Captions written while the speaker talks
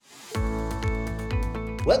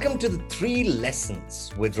Welcome to the 3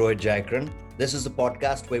 Lessons with Rohit Jayakaran. This is a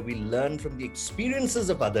podcast where we learn from the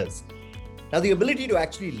experiences of others. Now, the ability to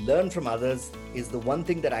actually learn from others is the one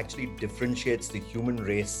thing that actually differentiates the human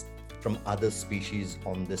race from other species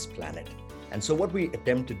on this planet. And so what we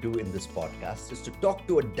attempt to do in this podcast is to talk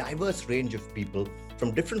to a diverse range of people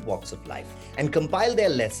from different walks of life and compile their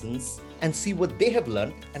lessons and see what they have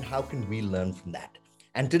learned and how can we learn from that.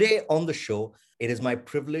 And today on the show, it is my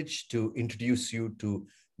privilege to introduce you to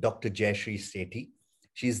Dr. Jayashree Sethi.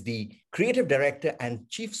 She's the creative director and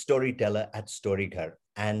chief storyteller at Storyghar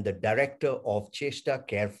and the director of Cheshta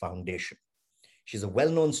Care Foundation. She's a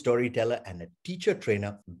well-known storyteller and a teacher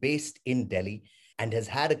trainer based in Delhi and has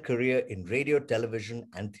had a career in radio, television,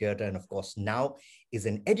 and theater. And of course, now is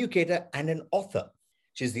an educator and an author.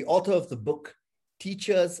 She's the author of the book,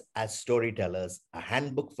 Teachers as Storytellers, a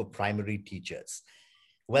handbook for primary teachers.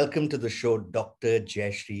 Welcome to the show, Dr.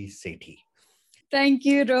 Jayashree Sethi. Thank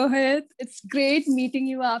you, Rohit. It's great meeting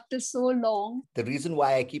you after so long. The reason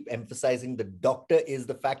why I keep emphasizing the doctor is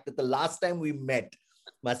the fact that the last time we met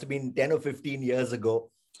must have been 10 or 15 years ago.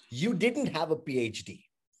 You didn't have a PhD.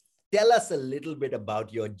 Tell us a little bit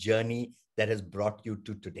about your journey that has brought you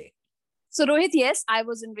to today. So, Rohit, yes, I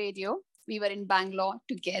was in radio. We were in Bangalore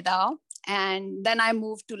together. And then I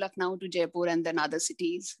moved to Lucknow, to Jaipur, and then other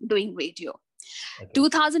cities doing radio. Okay.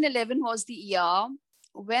 2011 was the year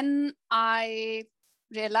when I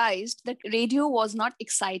realized that radio was not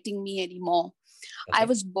exciting me anymore. Okay. I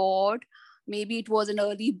was bored. Maybe it was an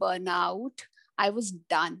early burnout. I was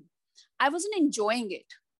done. I wasn't enjoying it.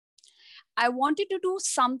 I wanted to do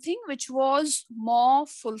something which was more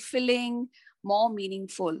fulfilling, more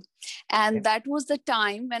meaningful. And that was the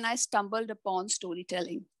time when I stumbled upon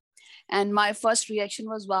storytelling. And my first reaction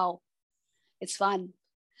was, wow, it's fun.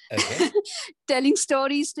 Okay. Telling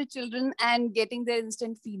stories to children and getting their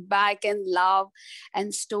instant feedback and love,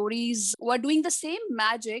 and stories were doing the same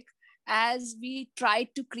magic as we tried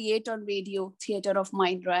to create on radio, theater of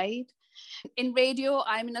mind, right? In radio,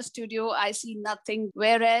 I'm in a studio, I see nothing.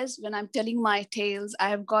 Whereas when I'm telling my tales, I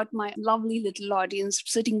have got my lovely little audience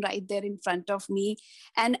sitting right there in front of me.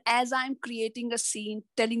 And as I'm creating a scene,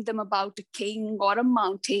 telling them about a king or a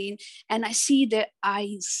mountain, and I see their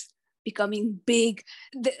eyes becoming big,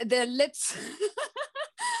 their lips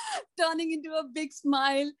turning into a big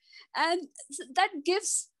smile. And that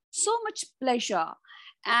gives so much pleasure.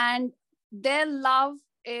 And their love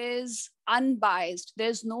is unbiased.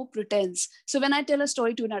 There's no pretense. So when I tell a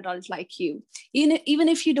story to an adult like you, even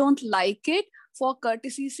if you don't like it, for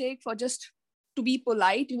courtesy's sake, for just to be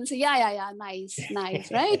polite, you will say, yeah, nice,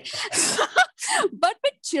 right? But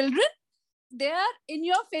with children, they are in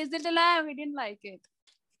your face, they'll tell, we didn't like it.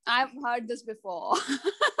 I've heard this before.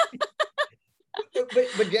 but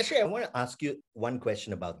Jayashree, I want to ask you one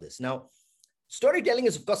question about this. Now, storytelling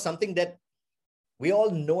is, of course, something that we all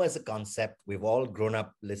know as a concept. We've all grown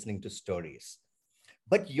up listening to stories.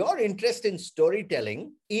 But your interest in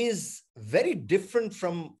storytelling is very different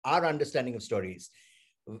from our understanding of stories.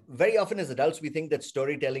 Very often as adults, we think that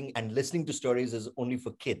storytelling and listening to stories is only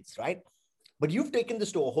for kids, right? But you've taken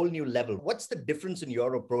this to a whole new level. What's the difference in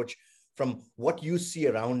your approach from what you see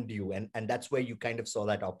around you? And that's where you kind of saw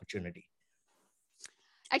that opportunity.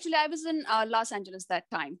 Actually, I was in Los Angeles that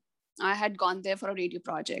time. I had gone there for a radio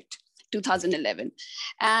project, 2011.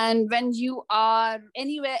 And when you are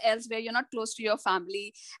anywhere else where you're not close to your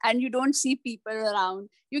family and you don't see people around,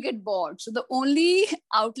 you get bored. So the only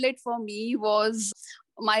outlet for me was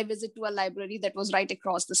my visit to a library that was right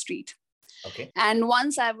across the street. Okay. And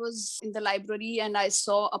once I was in the library and I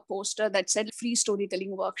saw a poster that said free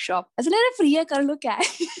storytelling workshop. I said, free hai, kar lo kya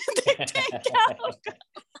hai?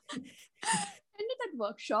 Ended that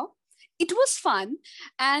workshop. It was fun.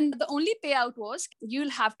 And the only payout was you'll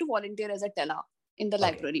have to volunteer as a teller in the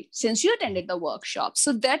library since you attended the workshop.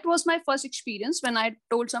 So that was my first experience when I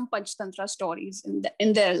told some Panchtantra stories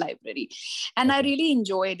in their library. And I really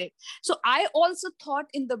enjoyed it. So I also thought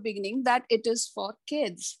in the beginning that it is for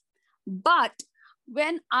kids. But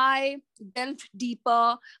when I delved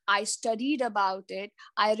deeper, I studied about it,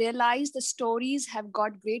 I realized the stories have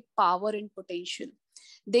got great power and potential.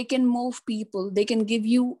 They can move people. They can give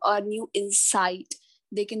you a new insight.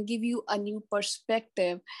 They can give you a new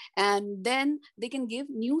perspective. And then they can give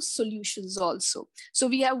new solutions also. So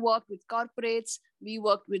we have worked with corporates. We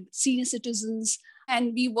worked with senior citizens.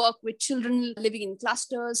 And we work with children living in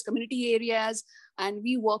clusters, community areas. And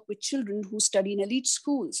we work with children who study in elite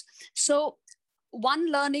schools. So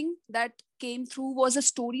one learning that came through was a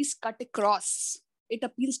stories cut across. It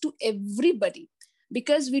appeals to everybody.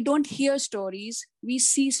 because we don't hear stories, we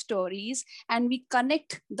see stories, and we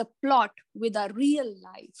connect the plot with our real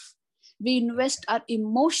life. We invest our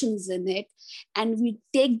emotions in it, and we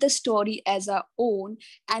take the story as our own.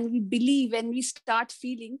 And we believe, when we start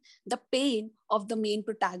feeling the pain of the main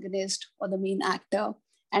protagonist or the main actor,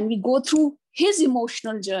 and we go through his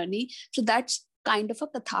emotional journey. So that's kind of a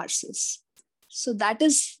catharsis. So that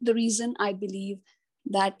is the reason I believe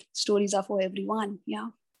that stories are for everyone. Yeah.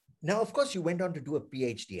 Now, of course, you went on to do a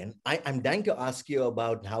PhD, and I'm dying to ask you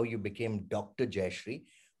about how you became Dr. Jayashree,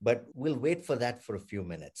 but we'll wait for that for a few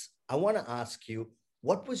minutes. I want to ask you,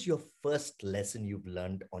 what was your first lesson you've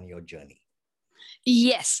learned on your journey?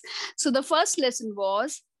 Yes. So the first lesson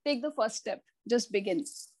was, take the first step, just begin.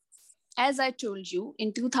 As I told you,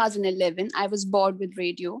 in 2011, I was bored with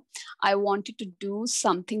radio. I wanted to do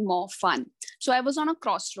something more fun. So I was on a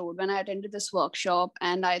crossroad when I attended this workshop,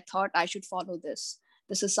 and I thought I should follow this.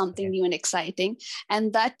 This is something new and exciting.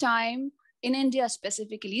 And that time in India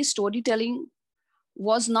specifically, storytelling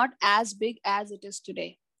was not as big as it is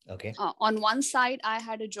today. Okay. On one side, I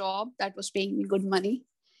had a job that was paying me good money.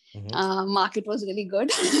 Market was really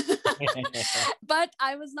good. But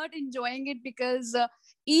I was not enjoying it because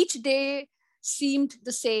each day seemed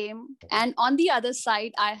the same. And on the other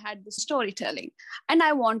side, I had the storytelling, and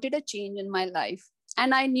I wanted a change in my life.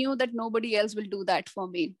 And I knew that nobody else will do that for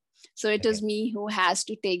me. So it is me who has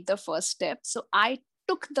to take the first step. So I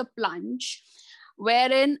took the plunge,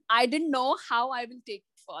 wherein I didn't know how I will take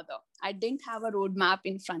it further. I didn't have a roadmap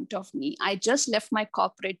in front of me. I just left my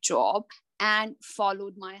corporate job and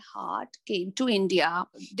followed my heart, came to India,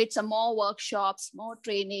 did some more workshops, more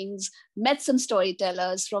trainings, met some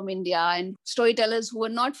storytellers from India, and storytellers who were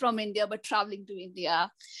not from India but traveling to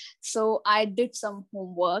India. So I did some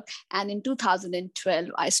homework, and in 2012,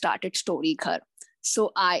 I started Storyghar.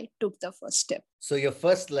 So I took the first step. So your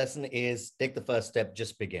first lesson is, take the first step,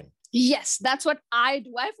 just begin. Yes, that's what I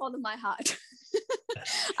do. I follow my heart.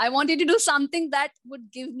 I wanted to do something that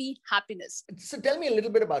would give me happiness. So tell me a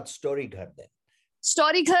little bit about Storyghar then.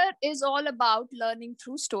 Storyghar is all about learning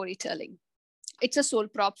through storytelling. It's a sole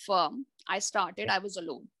prop firm. I was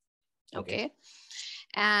alone. Okay.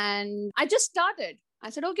 And I just started. I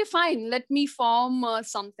said, okay, fine, let me form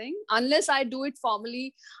something. Unless I do it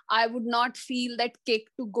formally, I would not feel that kick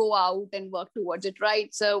to go out and work towards it,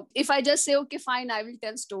 right? So if I just say, okay, fine, I will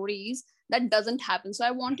tell stories, that doesn't happen. So I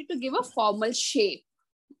wanted to give a formal shape.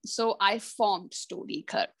 So I formed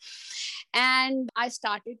Storyghar, and I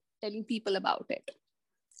started telling people about it.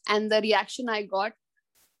 And the reaction I got,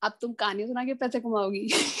 ab tum kahani suna ke paise kamaogi.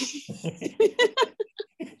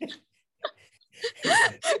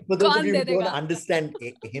 For those of you who don't understand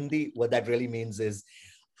Hindi, what that really means is,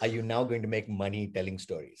 are you now going to make money telling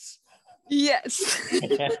stories? Yes.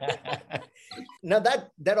 Now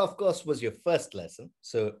that of course was your first lesson.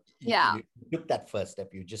 So yeah, you took that first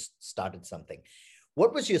step. You just started something.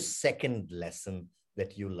 What was your second lesson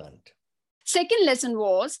that you learned? Second lesson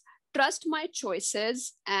was, trust my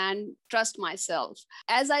choices and trust myself.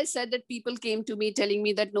 As I said, that people came to me telling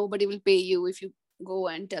me that nobody will pay you if you go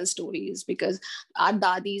and tell stories, because our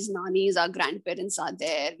dadis, nanis, our grandparents are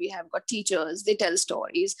there. We have got teachers, they tell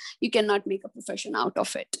stories. You cannot make a profession out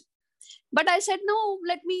of it. But I said, no,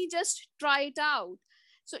 let me just try it out.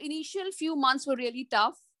 So initial few months were really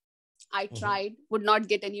tough. I tried, would not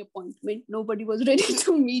get any appointment. Nobody was ready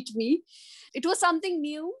to meet me. It was something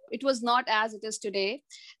new. It was not as it is today.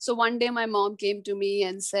 So one day my mom came to me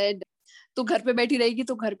and said, "Tu ghar pe बैठी रहेगी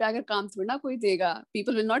तो घर पे आकर काम थोड़ा ना कोई देगा.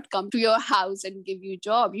 People will not come to your house and give you a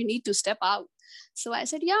job. You need to step out." So I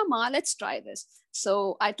said, yeah, Ma, let's try this.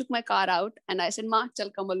 So I took my car out and I said, Ma, chal,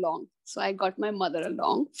 come along. So I got my mother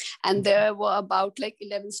along, and there were about like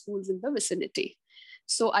 11 schools in the vicinity.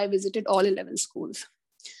 So I visited all 11 schools.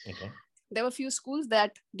 Okay. There were a few schools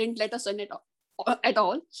that didn't let us in at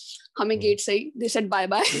all. Hame gate say, they said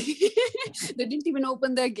bye-bye. They didn't even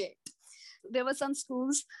open their gate. There were some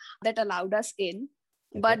schools that allowed us in,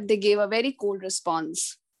 but they gave a very cold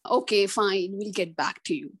response. Okay, fine, we'll get back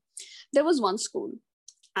to you. There was one school,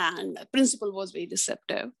 and the principal was very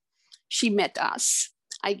receptive. She met us.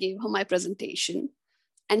 I gave her my presentation,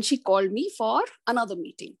 and she called me for another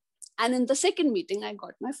meeting. And in the second meeting, I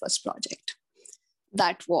got my first project.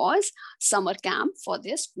 That was summer camp for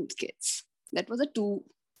their school kids. That was a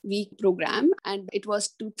 2-week program, and it was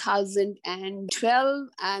 2012,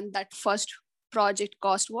 and that first project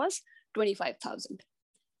cost was 25,000.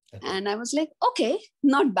 And I was like, okay,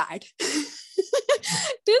 not bad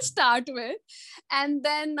to start with. And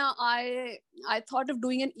then I thought of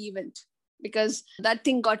doing an event, because that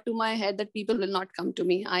thing got to my head that people will not come to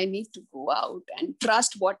me. I need to go out and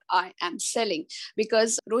trust what I am selling.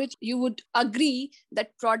 Because Rohit, you would agree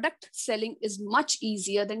that product selling is much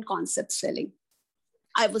easier than concept selling.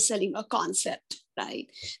 I was selling a concept, right?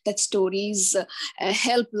 That stories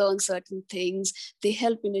help learn certain things. They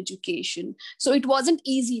help in education. So it wasn't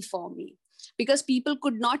easy for me because people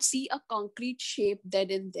could not see a concrete shape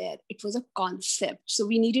then and there. It was a concept. So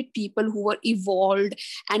we needed people who were evolved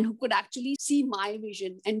and who could actually see my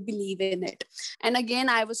vision and believe in it. And again,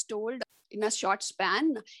 I was told in a short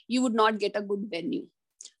span, you would not get a good venue.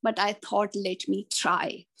 But I thought, let me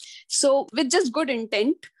try. So with just good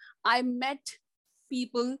intent, I met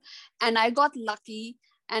people and I got lucky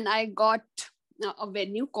and I got a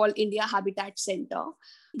venue called India Habitat Center.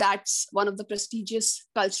 That's one of the prestigious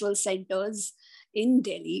cultural centers in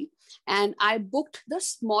Delhi. And I booked the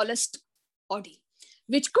smallest Audi,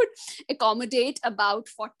 which could accommodate about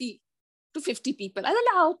 40 to 50 people. I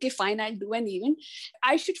thought, okay, fine, I'll do an event.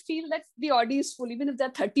 I should feel that the Audi is full, even if there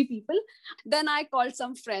are 30 people. Then I called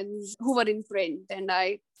some friends who were in print and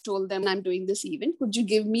I told them I'm doing this event. Could you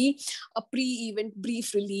give me a pre-event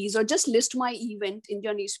brief release or just list my event in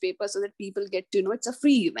your newspaper so that people get to know it's a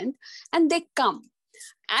free event? And they come.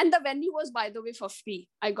 And the venue was, by the way, for free.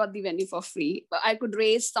 I got the venue for free. I could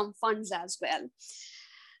raise some funds as well.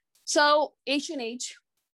 So H&H,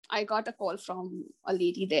 I got a call from a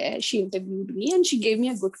lady there. She interviewed me and she gave me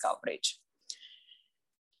a good coverage.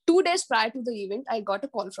 2 days prior to the event, I got a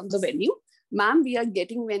call from the venue. Ma'am, we are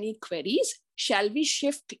getting many queries. Shall we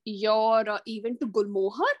shift your event to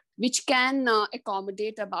Gulmohar, which can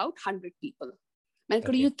accommodate about 100 people? Man,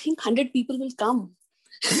 could you think 100 people will come?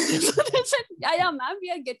 So they said, yeah, ma'am,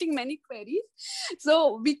 we are getting many queries.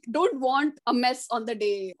 So we don't want a mess on the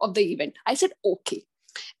day of the event. I said, okay.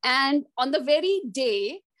 And on the very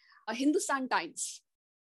day, Hindustan Times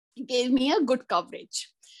gave me a good coverage.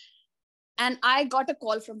 And I got a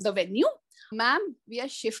call from the venue. Ma'am, we are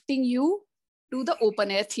shifting you to the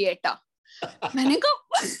open air theater. I said,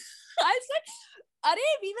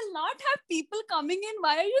 Arey, we will not have people coming in.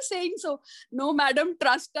 Why are you saying so? No, madam,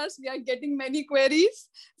 trust us. We are getting many queries.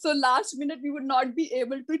 So last minute, we would not be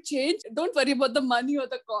able to change. Don't worry about the money or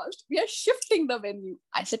the cost. We are shifting the venue.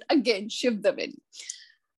 I said, again, shift the venue.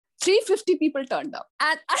 350 people turned up.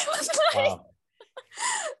 And I was like, wow.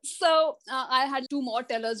 So I had 2 more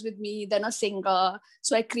tellers with me, then a singer.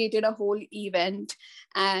 So I created a whole event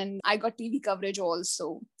and I got TV coverage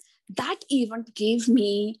also. That event gave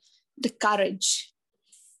me the courage.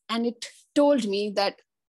 And it told me that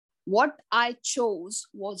what I chose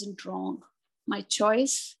wasn't wrong. My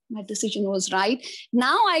choice, my decision was right.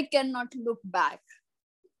 Now I cannot look back.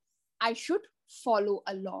 I should follow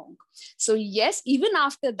along. So yes, even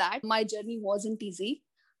after that, my journey wasn't easy.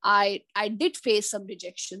 I did face some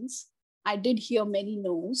rejections. I did hear many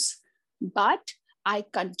no's, but I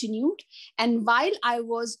continued. And while I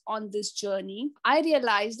was on this journey, I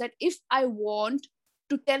realized that if I want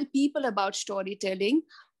to tell people about storytelling,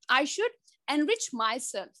 I should enrich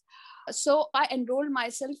myself. So I enrolled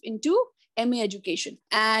myself into MA education.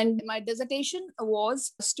 And my dissertation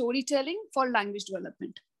was storytelling for language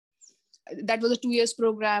development. That was a 2 years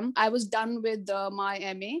program. I was done with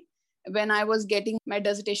my MA. When I was getting my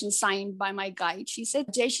dissertation signed by my guide, she said,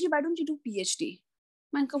 Jayashree, why don't you do PhD?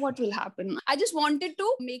 Manka, what will happen? I just wanted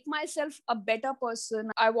to make myself a better person.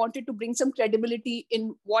 I wanted to bring some credibility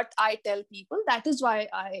in what I tell people. That is why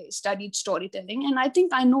I studied storytelling. And I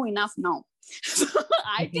think I know enough now. So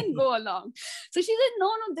I can go along. So she said, no,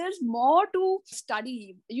 there's more to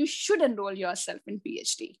study. You should enroll yourself in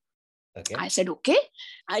PhD. Okay. I said, okay.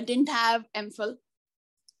 I didn't have MPhil,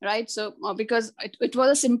 right? So because it was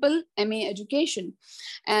a simple MA education.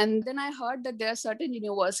 And then I heard that there are certain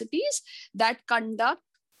universities that conduct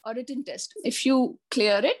a written test. If you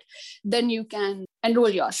clear it, then you can enroll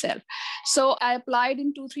yourself. So I applied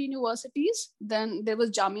in 2-3 universities. Then there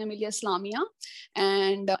was Jamia Millia Islamia.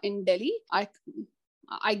 And in Delhi,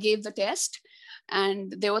 I gave the test.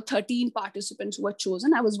 And there were 13 participants who were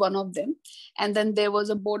chosen. I was one of them. And then there was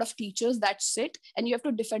a board of teachers that sit and you have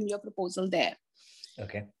to defend your proposal there.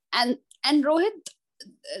 Okay. And Rohit,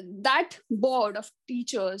 that board of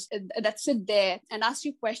teachers that sit there and ask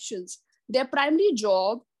you questions, their primary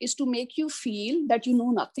job is to make you feel that you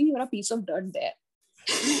know nothing. You're a piece of dirt there.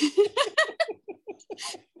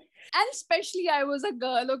 And especially I was a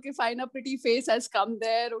girl, okay, fine, a pretty face has come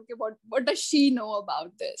there. Okay, what does she know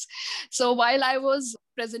about this? So while I was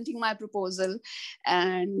presenting my proposal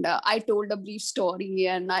and I told a brief story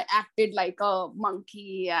and I acted like a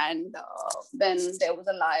monkey and then there was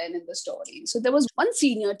a lion in the story. So there was one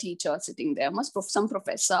senior teacher sitting there, some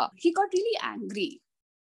professor. He got really angry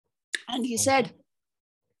and he said,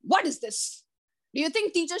 what is this? Do you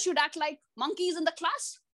think teachers should act like monkeys in the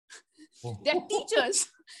class? They're teachers.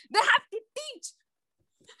 They have to teach.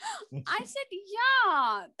 I said,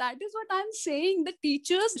 yeah, that is what I'm saying. The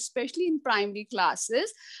teachers, especially in primary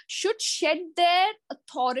classes, should shed their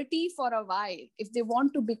authority for a while. If they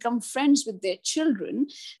want to become friends with their children,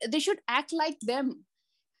 they should act like them.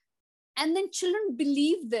 And then children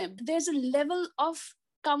believe them. There's a level of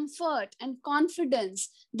comfort and confidence.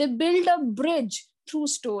 They build a bridge through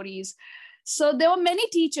stories. So there were many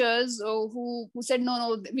teachers who said,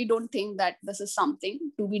 no, we don't think that this is something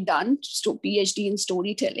to be done, so PhD in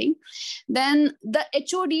storytelling. Then the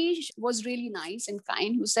HOD was really nice and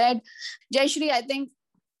kind, who said, Jayashri, I think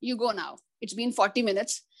you go now. It's been 40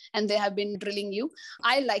 minutes and they have been drilling you.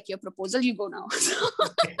 I like your proposal. You go now.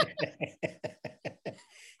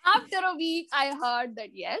 After a week, I heard that,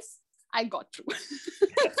 yes, I got through.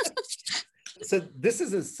 So this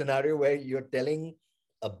is a scenario where you're telling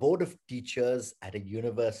a board of teachers at a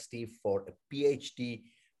university for a PhD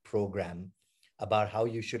program about how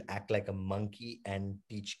you should act like a monkey and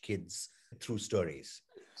teach kids through stories.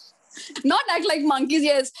 Not act like monkeys,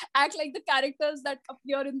 yes. Act like the characters that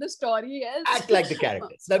appear in the story, yes. Act like the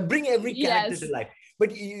characters. Now bring every character Yes. to life.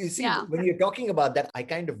 But you see, Yeah. when you're talking about that, I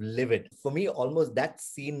kind of live it. For me, almost that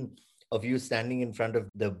scene of you standing in front of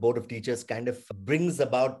the board of teachers kind of brings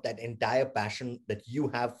about that entire passion that you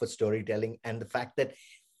have for storytelling and the fact that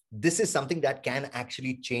this is something that can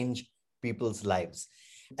actually change people's lives.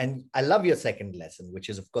 And I love your second lesson, which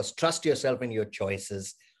is, of course, trust yourself in your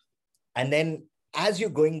choices. And then as you're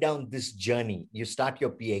going down this journey, you start your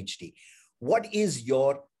PhD. What is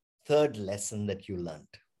your third lesson that you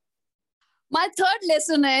learned? My third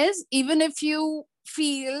lesson is, even if you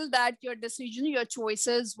feel that your decision, your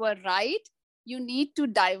choices were right, you need to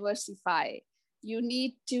diversify. You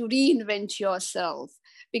need to reinvent yourself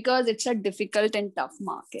because it's a difficult and tough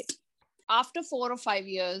market. After 4 or 5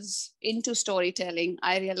 years into storytelling,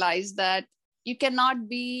 I realized that you cannot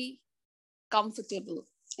be comfortable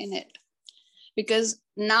in it because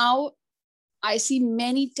now I see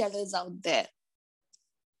many tellers out there.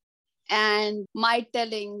 And my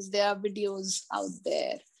tellings, there are videos out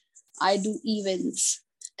there. I do events.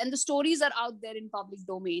 And the stories are out there in public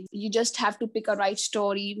domain. You just have to pick a right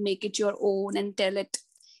story, make it your own, and tell it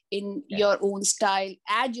in your own style,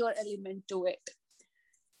 add your element to it.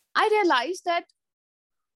 I realized that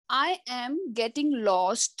I am getting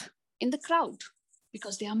lost in the crowd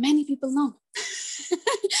because there are many people now.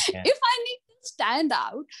 Yeah. If I need to stand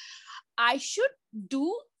out, I should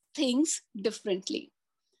do things differently.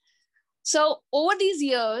 So over these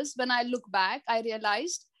years, when I look back, I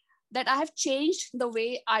realized that I have changed the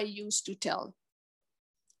way I used to tell.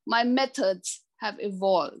 My methods have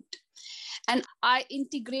evolved and I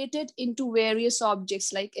integrated into various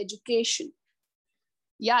objects like education.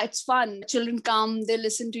 Yeah, it's fun. Children come, they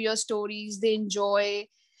listen to your stories, they enjoy.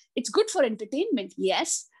 It's good for entertainment,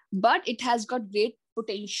 yes, but it has got great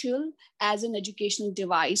potential as an educational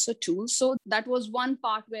device or tool. So that was one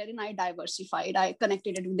part wherein I diversified. I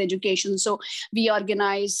connected it with education. So we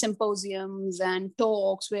organized symposiums and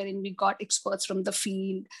talks wherein we got experts from the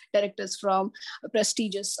field, directors from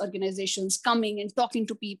prestigious organizations coming and talking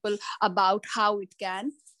to people about how it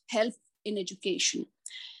can help in education.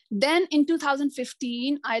 Then in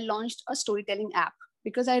 2015, I launched a storytelling app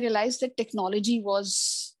because I realized that technology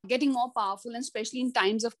was getting more powerful, and especially in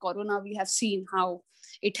times of Corona, we have seen how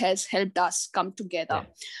it has helped us come together. Yeah.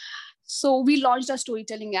 So we launched a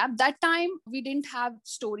storytelling app. That time, we didn't have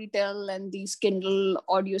Storytel and these Kindle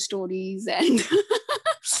audio stories. And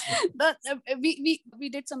we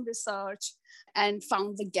did some research and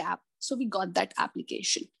found the gap. So we got that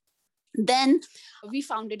application. Then we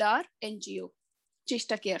founded our NGO,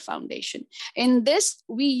 Cheshta Care Foundation. In this,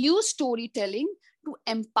 we use storytelling to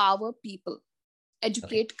empower people,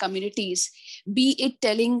 educate communities, be it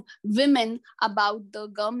telling women about the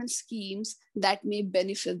government schemes that may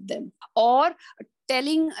benefit them, or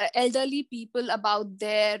telling elderly people about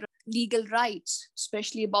their legal rights,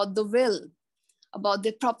 especially about the will, about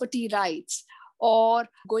their property rights, or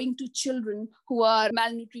going to children who are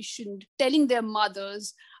malnutritioned, telling their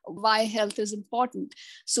mothers why health is important.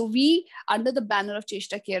 So we, under the banner of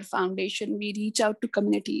Cheshta Care Foundation, we reach out to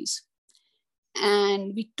communities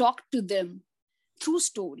and we talk to them through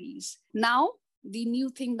stories. Now, the new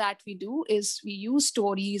thing that we do is we use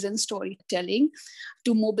stories and storytelling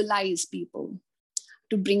to mobilize people,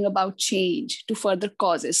 to bring about change, to further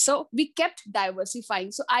causes. So we kept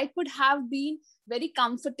diversifying. So I could have been very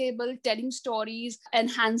comfortable telling stories,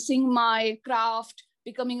 enhancing my craft,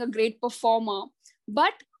 becoming a great performer,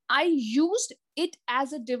 but I used it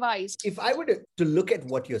as a device. If I were to look at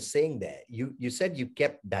what you're saying there, you said you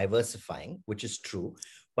kept diversifying, which is true,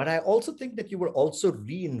 but I also think that you were also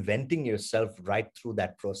reinventing yourself right through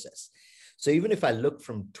that process. So even if I look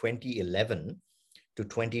from 2011 to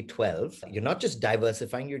 2012, you're not just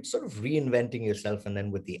diversifying, you're sort of reinventing yourself. And then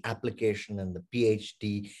with the application and the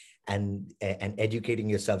PhD and educating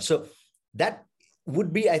yourself. So that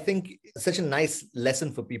would be, I think, such a nice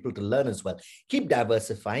lesson for people to learn as well. Keep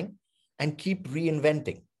diversifying and keep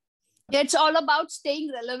reinventing. It's all about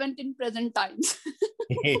staying relevant in present times.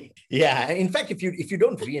 Yeah. In fact, if you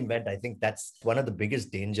don't reinvent, I think that's one of the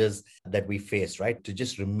biggest dangers that we face, right? To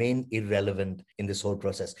just remain irrelevant in this whole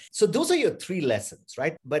process. So those are your three lessons,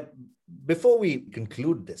 right? But before we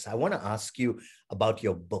conclude this, I want to ask you about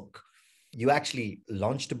your book. You actually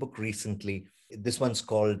launched a book recently. This one's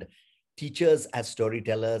called Teachers as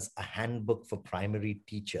Storytellers, a Handbook for Primary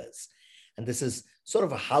Teachers. And this is sort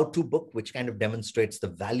of a how-to book, which kind of demonstrates the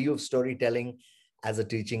value of storytelling as a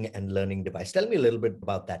teaching and learning device. Tell me a little bit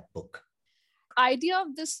about that book. Idea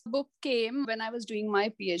of this book came when I was doing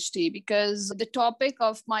my PhD, because the topic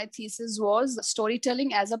of my thesis was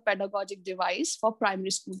storytelling as a pedagogic device for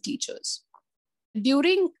primary school teachers.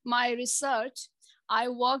 During my research, I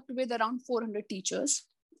worked with around 400 teachers,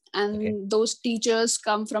 and those teachers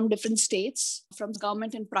come from different states, from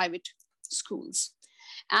government and private schools.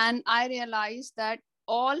 And I realized that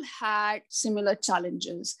all had similar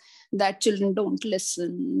challenges, that children don't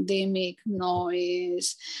listen, they make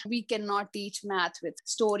noise, we cannot teach math with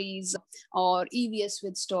stories or EVS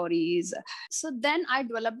with stories. So then I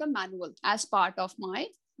developed a manual as part of my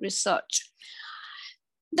research.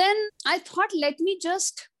 Then I thought, let me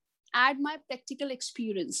just add my practical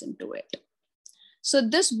experience into it. So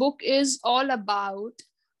this book is all about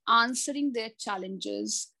answering their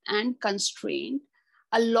challenges and constraint,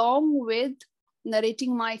 along with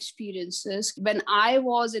narrating my experiences when I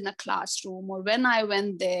was in a classroom or when I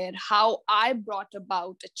went there, how I brought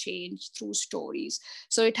about a change through stories.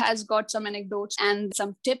 So it has got some anecdotes and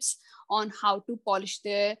some tips on how to polish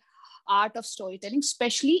their art of storytelling,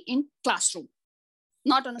 especially in classroom,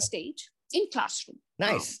 not on a stage, in classroom.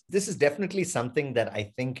 Nice. This is definitely something that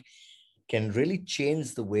I think can really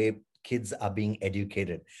change the way kids are being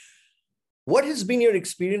educated. What has been your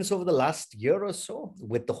experience over the last year or so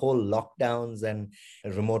with the whole lockdowns and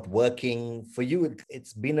remote working? For you,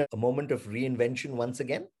 it's been a moment of reinvention once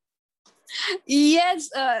again? Yes,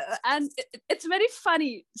 and it's very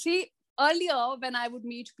funny. See, earlier when I would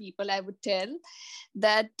meet people, I would tell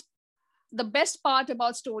that the best part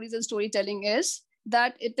about stories and storytelling is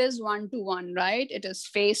that it is one-to-one, right? It is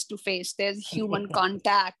face-to-face. There's human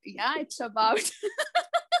contact. Yeah, it's about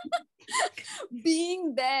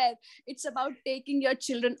being there. It's about taking your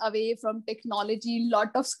children away from technology,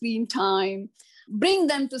 lot of screen time, bring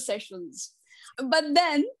them to sessions. But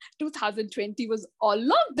then 2020 was all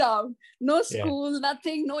lockdown, no school,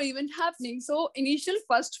 nothing, no event happening. So initial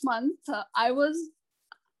first month, I was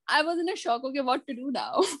in a shock. Okay, what to do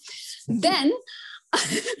now? Then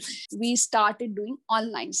we started doing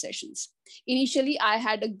online sessions. Initially, I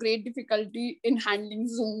had a great difficulty in handling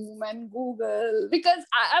Zoom and Google because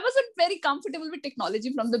I wasn't very comfortable with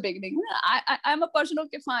technology from the beginning. I'm a person,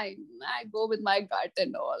 okay, fine. I go with my gut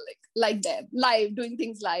and all, like them, live, doing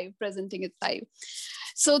things live, presenting it live.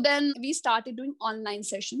 So then we started doing online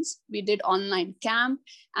sessions. We did online camp,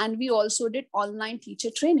 and we also did online teacher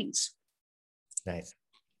trainings. Nice.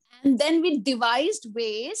 And then we devised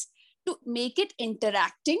ways to make it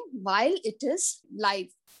interacting while it is live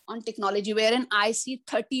on technology, wherein I see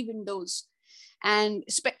 30 windows. And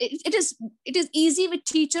it is easy with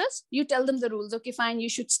teachers. You tell them the rules. Okay, fine, you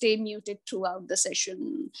should stay muted throughout the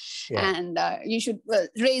session. And you should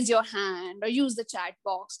raise your hand or use the chat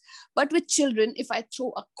box. But with children, if I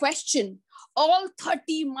throw a question, all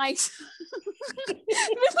 30 mics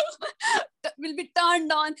will be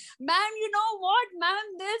turned on. Ma'am, you know what?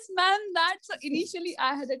 Ma'am, this, ma'am, that. So initially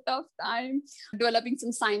I had a tough time developing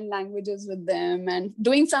some sign languages with them and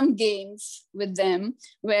doing some games with them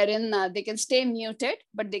wherein they can stay muted,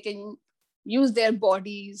 but they can use their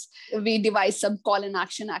bodies. We devise some call and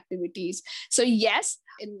action activities. So yes,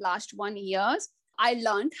 in last 1 year, I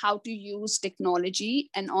learned how to use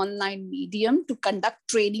technology and online medium to conduct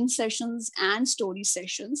training sessions and story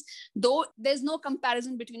sessions, though there's no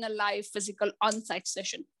comparison between a live physical on-site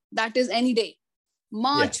session. That is any day.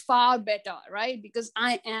 Much far better, right? Because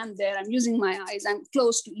I am there, I'm using my eyes, I'm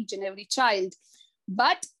close to each and every child.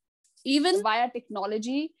 But even via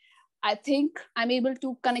technology, I think I'm able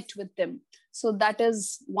to connect with them. So that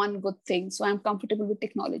is one good thing. So I'm comfortable with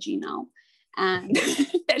technology now and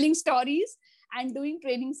telling stories and doing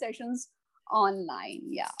training sessions online.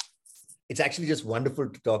 Yeah. It's actually just wonderful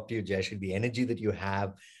to talk to you, Jayashree. The energy that you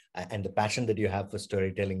have and the passion that you have for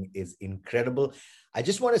storytelling is incredible. I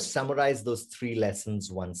just want to summarize those 3 lessons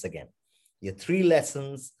once again. Your 3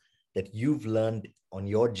 lessons that you've learned on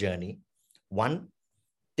your journey. One,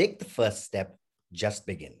 take the first step, just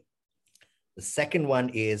begin. The second one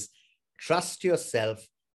is trust yourself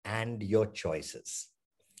and your choices.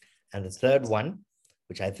 And the third one,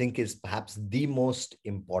 which I think is perhaps the most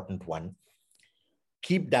important one,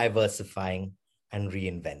 keep diversifying and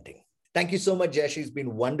reinventing. Thank you so much, Jayashree. It's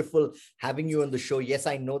been wonderful having you on the show. Yes,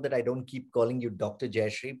 I know that I don't keep calling you Dr.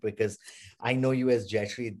 Jayashree because I know you as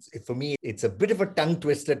Jayashree. For me, it's a bit of a tongue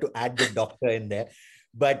twister to add the doctor in there,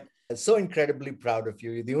 but so incredibly proud of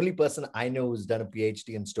you. You're the only person I know who's done a PhD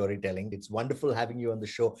in storytelling. It's wonderful having you on the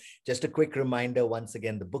show. Just a quick reminder, once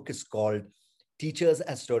again, the book is called Teachers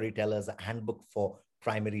as Storytellers, a Handbook for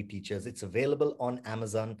Primary Teachers. It's available on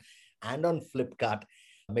Amazon and on Flipkart.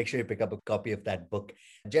 Make sure you pick up a copy of that book.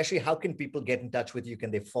 Jayashree, how can people get in touch with you?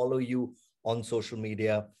 Can they follow you on social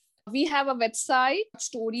media? We have a website,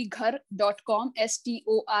 storyghar.com,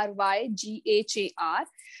 STORYGHAR.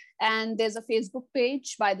 And there's a Facebook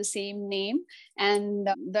page by the same name. And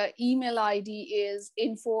the email ID is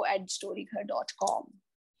info@storyghar.com.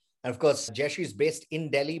 And of course, Jayashree is based in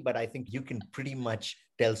Delhi, but I think you can pretty much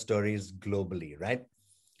tell stories globally, right?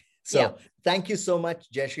 So Thank you so much,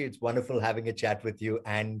 Jayashree. It's wonderful having a chat with you,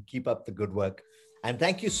 and keep up the good work. And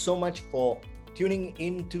thank you so much for tuning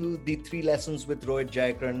into the 3 Lessons with Rohit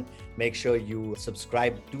Jayakaran. Make sure you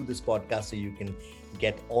subscribe to this podcast so you can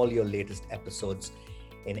get all your latest episodes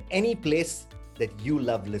in any place that you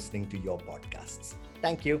love listening to your podcasts.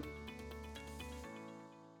 Thank you.